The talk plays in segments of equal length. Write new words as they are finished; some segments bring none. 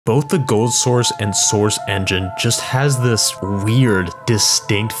Both the Gold Source and Source engine just has this weird,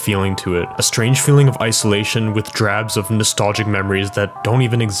 distinct feeling to it. A strange feeling of isolation with drabs of nostalgic memories that don't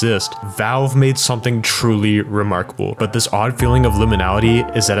even exist. Valve made something truly remarkable, but this odd feeling of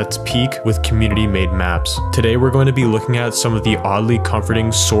liminality is at its peak with community-made maps. Today we're going to be looking at some of the oddly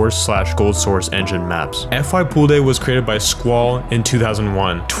comforting Source/Gold Source engine maps. FY Pool Day was created by Squall in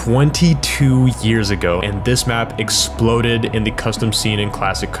 2001, 22 years ago, and this map exploded in the custom scene in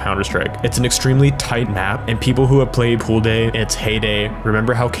classic Counter-Strike. It's an extremely tight map, and people who have played Pool Day in its heyday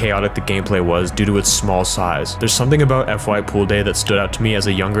remember how chaotic the gameplay was due to its small size. There's something about FY Pool Day that stood out to me as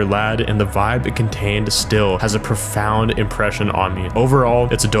a younger lad, and the vibe it contained still has a profound impression on me. Overall,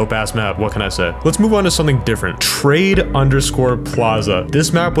 it's a dope-ass map, what can I say? Let's move on to something different. Trade_Plaza.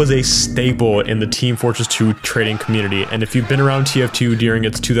 This map was a staple in the Team Fortress 2 trading community, and if you've been around TF2 during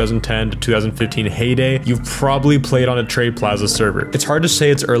its 2010 to 2015 heyday, you've probably played on a Trade Plaza server. It's hard to say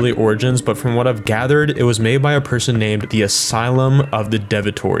its early origins, but from what I've gathered, it was made by a person named the Asylum of the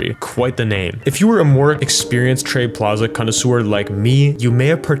Devatory. Quite the name. If you were a more experienced Trade Plaza connoisseur like me, you may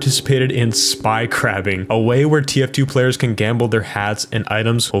have participated in spy crabbing, a way where TF2 players can gamble their hats and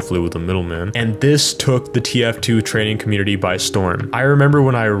items, hopefully with a middleman, and this took the TF2 trading community by storm. I remember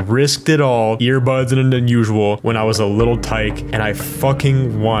when I risked it all, earbuds and an unusual, when I was a little tyke, and I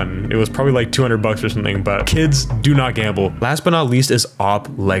fucking won. It was probably like 200 bucks or something, but kids do not gamble. Last but not least is Op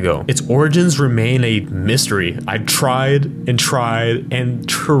Lego. Its origins remain a mystery. I tried and tried and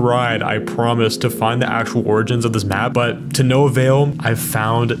tried, I promise, to find the actual origins of this map, but to no avail, I've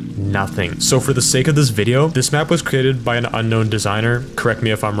found nothing. So for the sake of this video, this map was created by an unknown designer. Correct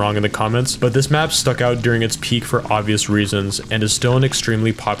me if I'm wrong in the comments, but this map stuck out during its peak for obvious reasons and is still an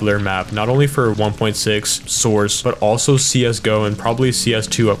extremely popular map, not only for 1.6 Source, but also CSGO and probably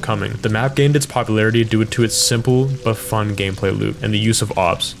CS2 upcoming. The map gained its popularity due to its simple but fun gameplay loop and the use of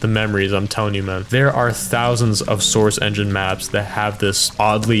ops. The memories, I'm telling you, man. There are thousands of Source engine maps that have this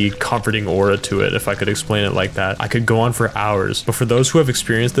oddly comforting aura to it, if I could explain it like that. I could go on for hours, but for those who have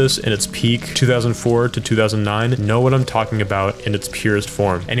experienced this in its peak 2004 to 2009, know what I'm talking about in its purest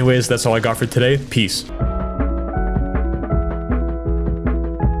form. Anyways, that's all I got for today. Peace.